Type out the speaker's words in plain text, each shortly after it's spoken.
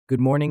Good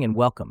morning and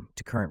welcome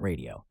to Current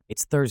Radio.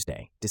 It's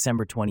Thursday,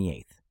 December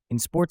 28th. In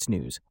sports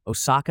news,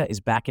 Osaka is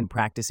back in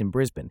practice in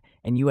Brisbane,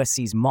 and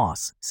USC's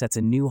Moss sets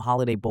a new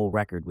Holiday Bowl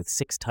record with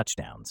 6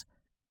 touchdowns.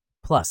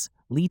 Plus,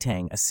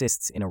 Letang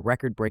assists in a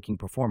record-breaking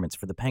performance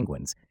for the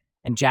Penguins,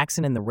 and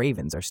Jackson and the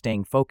Ravens are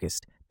staying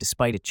focused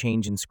despite a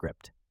change in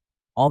script.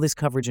 All this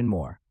coverage and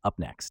more, up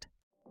next.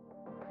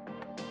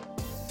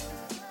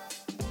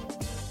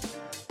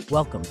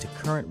 Welcome to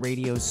Current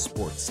Radio's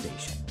sports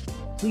station.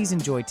 Please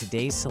enjoy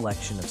today's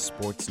selection of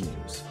sports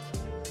news.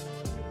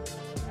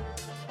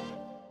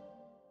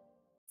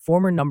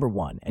 Former number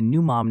 1 and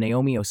new mom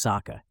Naomi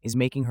Osaka is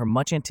making her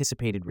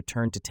much-anticipated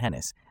return to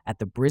tennis at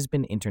the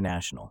Brisbane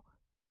International.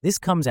 This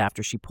comes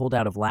after she pulled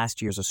out of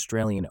last year's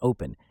Australian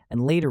Open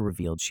and later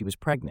revealed she was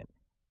pregnant.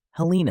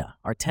 Helena,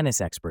 our tennis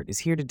expert, is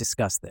here to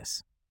discuss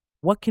this.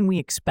 What can we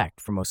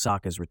expect from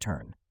Osaka's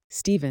return?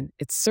 Stephen,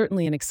 it's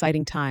certainly an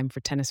exciting time for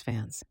tennis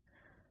fans.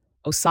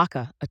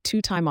 Osaka, a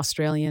 2-time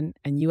Australian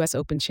and U.S.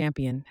 Open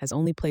champion, has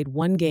only played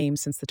 1 game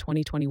since the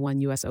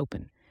 2021 U.S.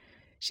 Open.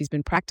 She's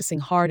been practicing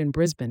hard in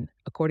Brisbane,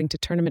 according to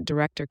tournament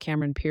director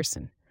Cameron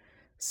Pearson.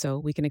 So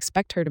we can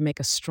expect her to make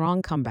a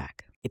strong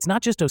comeback. It's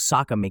not just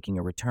Osaka making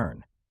a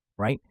return,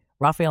 right?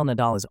 Rafael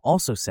Nadal is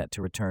also set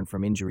to return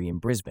from injury in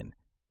Brisbane.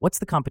 What's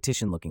the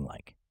competition looking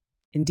like?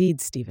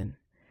 Indeed, Stephen.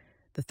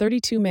 The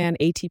 32-man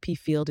ATP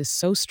field is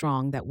so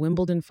strong that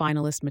Wimbledon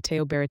finalist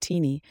Matteo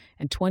Berrettini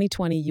and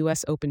 2020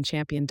 U.S. Open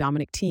champion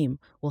Dominic Thiem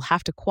will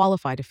have to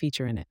qualify to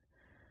feature in it.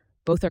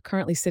 Both are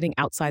currently sitting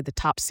outside the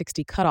top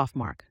 60 cutoff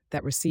mark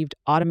that received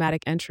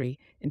automatic entry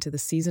into the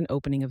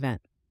season-opening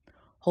event.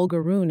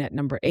 Holger Rune at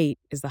number 8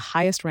 is the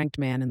highest-ranked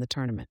man in the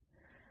tournament.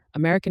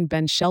 American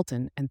Ben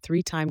Shelton and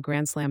 3-time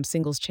Grand Slam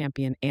singles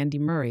champion Andy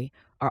Murray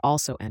are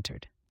also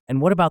entered.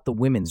 And what about the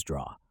women's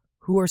draw?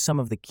 Who are some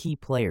of the key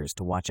players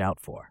to watch out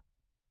for?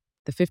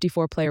 The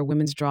 54-player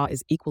women's draw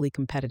is equally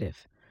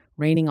competitive.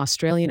 Reigning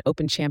Australian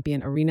Open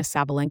champion Aryna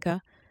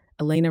Sabalenka,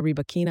 Elena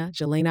Rybakina,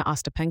 Jelena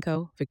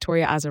Ostapenko,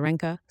 Victoria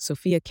Azarenka,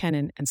 Sophia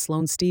Kenin, and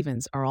Sloane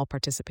Stephens are all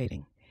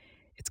participating.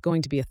 It's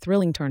going to be a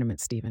thrilling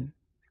tournament, Stephen.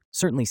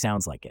 Certainly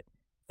sounds like it.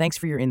 Thanks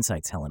for your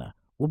insights, Helena.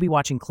 We'll be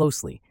watching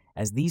closely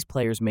as these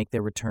players make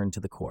their return to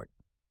the court.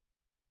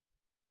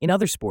 In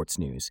other sports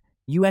news,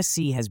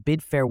 USC has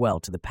bid farewell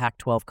to the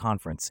Pac-12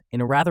 Conference in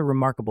a rather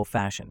remarkable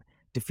fashion,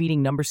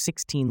 defeating number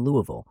 16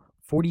 Louisville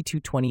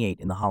 42-28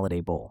 in the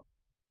Holiday Bowl.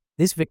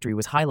 This victory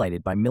was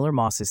highlighted by Miller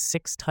Moss's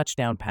 6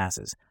 touchdown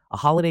passes, a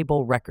Holiday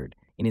Bowl record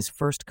in his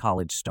first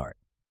college start.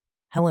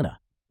 Helena,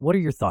 what are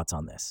your thoughts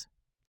on this?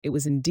 It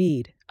was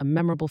indeed a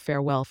memorable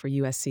farewell for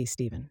USC,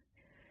 Stephen.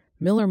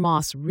 Miller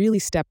Moss really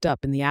stepped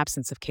up in the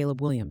absence of Caleb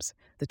Williams,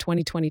 the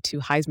 2022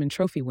 Heisman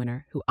Trophy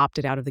winner who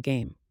opted out of the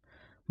game.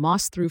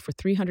 Moss threw for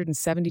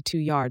 372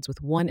 yards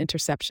with 1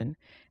 interception,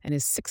 and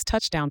his 6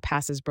 touchdown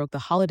passes broke the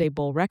Holiday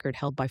Bowl record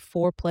held by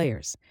 4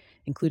 players,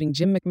 including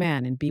Jim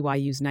McMahon in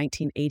BYU's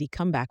 1980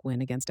 comeback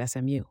win against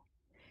SMU.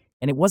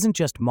 And it wasn't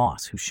just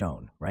Moss who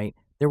shone, right?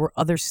 There were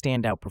other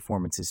standout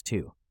performances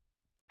too.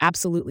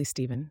 Absolutely,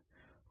 Stephen.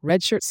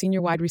 Redshirt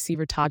senior wide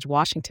receiver Taj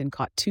Washington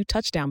caught 2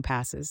 touchdown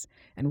passes,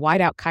 and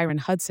wideout Kyron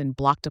Hudson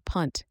blocked a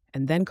punt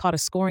and then caught a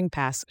scoring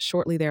pass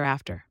shortly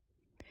thereafter.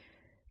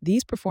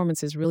 These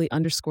performances really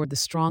underscored the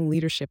strong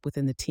leadership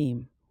within the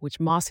team, which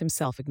Moss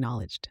himself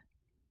acknowledged.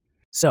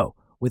 So,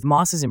 with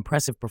Moss's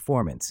impressive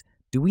performance,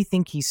 do we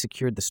think he's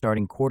secured the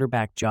starting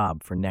quarterback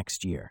job for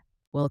next year?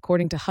 Well,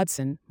 according to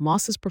Hudson,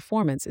 Moss's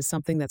performance is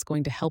something that's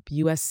going to help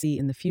USC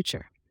in the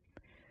future.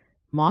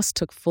 Moss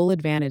took full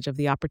advantage of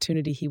the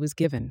opportunity he was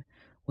given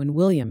when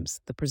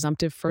Williams, the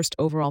presumptive first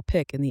overall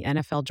pick in the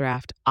NFL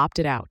draft,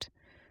 opted out.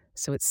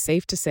 So it's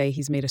safe to say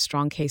he's made a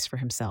strong case for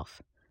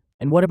himself.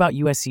 And what about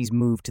USC's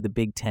move to the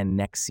Big Ten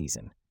next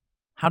season?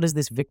 How does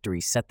this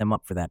victory set them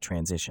up for that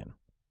transition?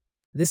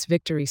 This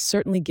victory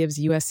certainly gives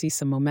USC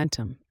some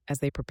momentum as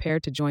they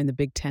prepare to join the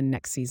Big Ten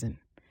next season.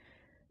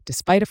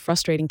 Despite a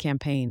frustrating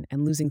campaign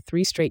and losing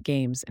 3 straight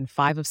games and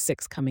 5 of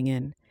 6 coming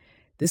in,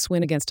 this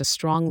win against a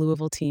strong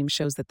Louisville team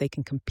shows that they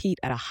can compete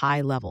at a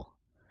high level.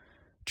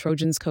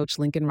 Trojans coach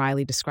Lincoln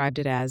Riley described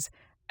it as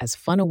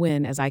fun a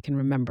win as I can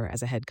remember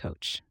as a head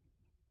coach.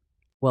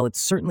 Well,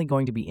 it's certainly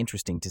going to be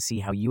interesting to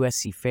see how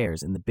USC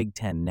fares in the Big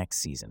Ten next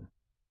season.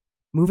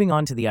 Moving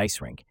on to the ice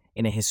rink,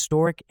 in a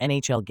historic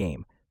NHL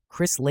game,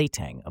 Kris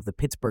Letang of the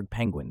Pittsburgh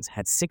Penguins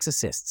had 6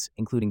 assists,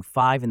 including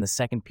 5 in the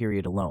second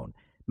period alone,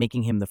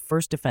 making him the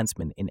first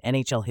defenseman in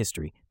NHL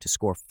history to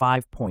score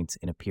 5 points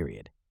in a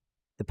period.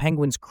 The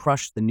Penguins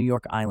crushed the New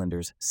York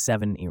Islanders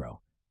 7-0.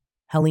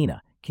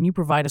 Helena, can you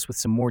provide us with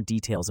some more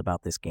details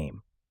about this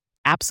game?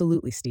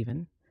 Absolutely,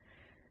 Stephen.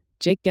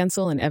 Jake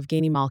Gensel and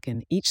Evgeny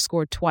Malkin each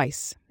scored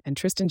twice, and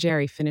Tristan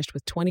Jarry finished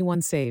with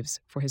 21 saves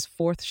for his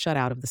 4th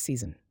shutout of the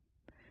season.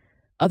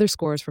 Other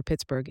scorers for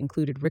Pittsburgh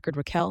included Rickard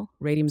Rakell,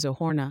 Radim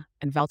Zohorna,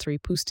 and Valtteri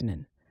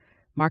Pustinen.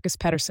 Marcus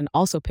Pettersson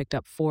also picked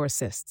up 4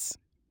 assists.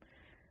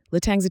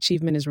 Letang's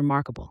achievement is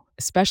remarkable,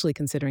 especially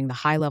considering the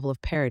high level of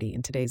parity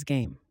in today's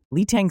game.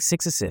 Letang's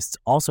 6 assists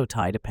also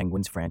tied a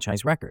Penguins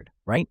franchise record,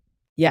 right?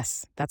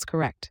 Yes, that's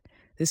correct.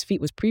 This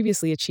feat was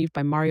previously achieved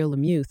by Mario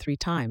Lemieux 3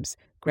 times,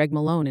 Greg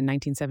Malone in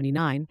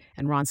 1979,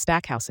 and Ron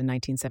Stackhouse in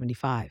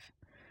 1975.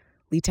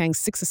 Letang's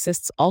 6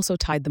 assists also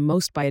tied the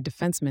most by a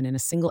defenseman in a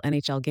single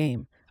NHL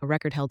game, a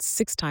record held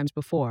 6 times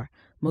before,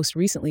 most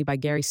recently by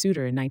Gary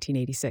Suter in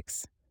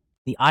 1986.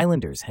 The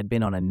Islanders had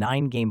been on a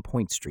 9-game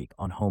point streak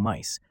on home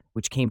ice,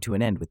 which came to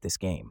an end with this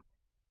game.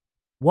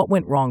 What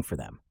went wrong for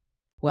them?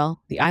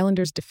 Well, the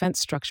Islanders' defense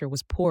structure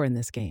was poor in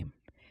this game.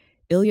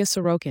 Ilya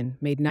Sorokin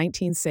made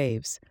 19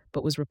 saves,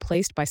 but was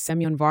replaced by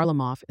Semyon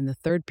Varlamov in the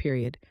third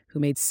period, who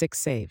made 6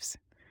 saves.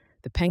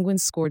 The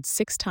Penguins scored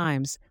 6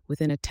 times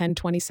within a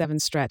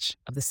 10-27 stretch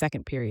of the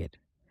second period.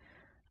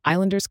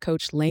 Islanders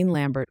coach Lane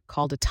Lambert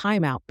called a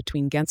timeout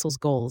between Gensel's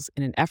goals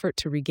in an effort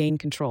to regain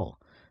control,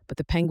 but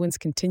the Penguins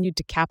continued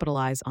to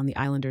capitalize on the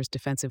Islanders'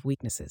 defensive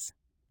weaknesses.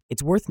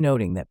 It's worth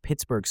noting that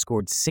Pittsburgh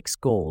scored 6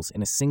 goals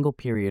in a single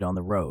period on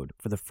the road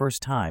for the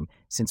first time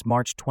since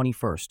March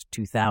 21,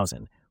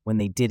 2000, when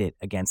they did it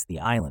against the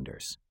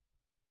Islanders.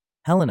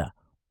 Helena,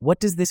 what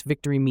does this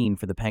victory mean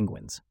for the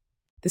Penguins?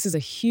 This is a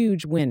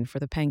huge win for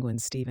the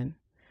Penguins, Stephen.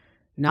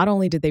 Not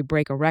only did they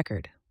break a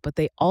record, but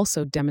they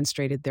also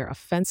demonstrated their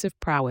offensive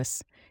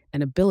prowess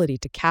and ability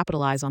to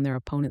capitalize on their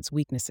opponent's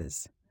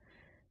weaknesses.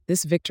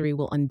 This victory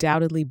will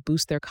undoubtedly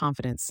boost their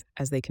confidence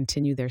as they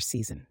continue their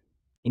season.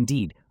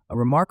 Indeed, a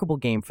remarkable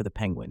game for the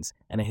Penguins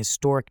and a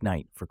historic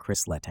night for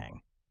Kris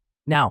Letang.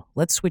 Now,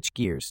 let's switch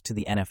gears to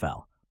the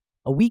NFL.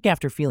 A week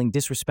after feeling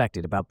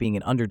disrespected about being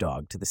an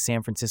underdog to the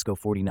San Francisco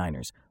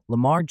 49ers,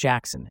 Lamar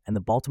Jackson and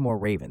the Baltimore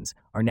Ravens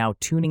are now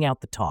tuning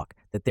out the talk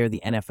that they're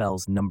the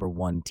NFL's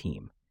 #1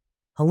 team.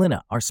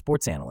 Helena, our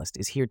sports analyst,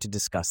 is here to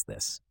discuss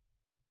this.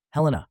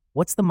 Helena,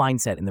 what's the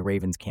mindset in the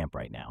Ravens camp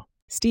right now?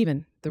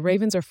 Stephen, the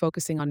Ravens are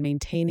focusing on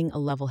maintaining a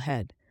level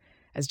head.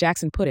 As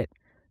Jackson put it,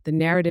 the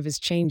narrative is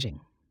changing.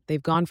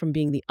 They've gone from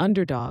being the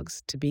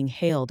underdogs to being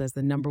hailed as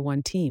the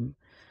 #1 team.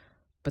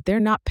 But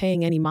they're not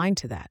paying any mind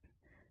to that.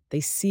 They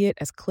see it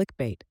as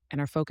clickbait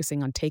and are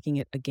focusing on taking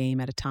it a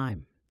game at a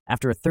time.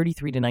 After a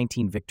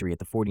 33-19 victory at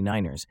the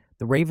 49ers,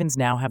 the Ravens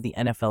now have the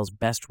NFL's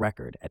best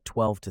record at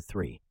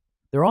 12-3.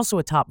 They're also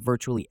atop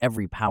virtually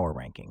every power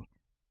ranking.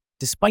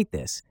 Despite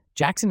this,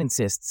 Jackson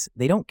insists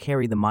they don't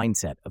carry the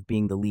mindset of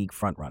being the league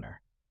frontrunner.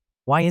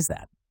 Why is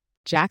that?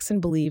 Jackson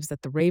believes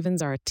that the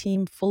Ravens are a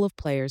team full of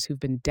players who've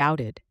been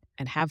doubted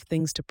and have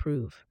things to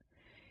prove.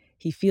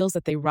 He feels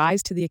that they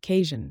rise to the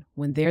occasion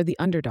when they're the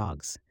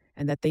underdogs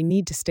and that they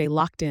need to stay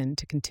locked in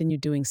to continue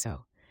doing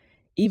so.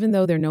 Even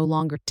though they're no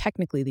longer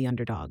technically the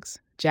underdogs,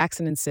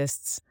 Jackson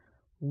insists,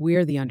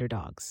 we're the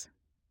underdogs.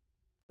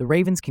 The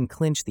Ravens can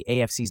clinch the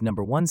AFC's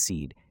 #1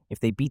 seed if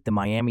they beat the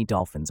Miami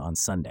Dolphins on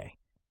Sunday.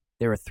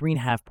 They're a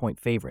 3.5-point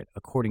favorite,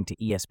 according to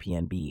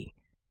ESPN-BE.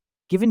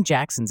 Given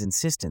Jackson's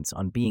insistence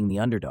on being the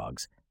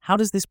underdogs, how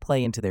does this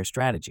play into their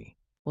strategy?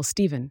 Well,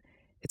 Stephen,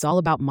 it's all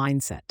about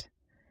mindset.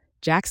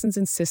 Jackson's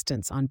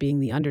insistence on being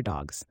the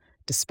underdogs,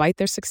 despite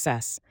their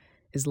success,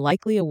 is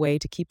likely a way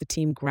to keep the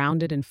team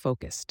grounded and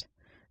focused.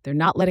 They're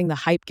not letting the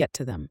hype get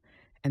to them,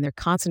 and they're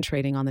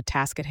concentrating on the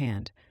task at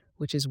hand,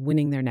 which is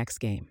winning their next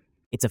game.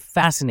 It's a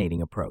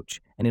fascinating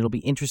approach, and it'll be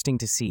interesting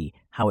to see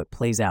how it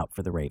plays out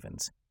for the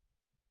Ravens.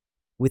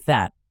 With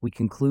that, we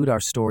conclude our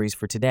stories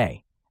for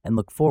today and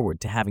look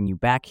forward to having you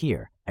back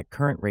here at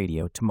Current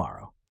Radio tomorrow.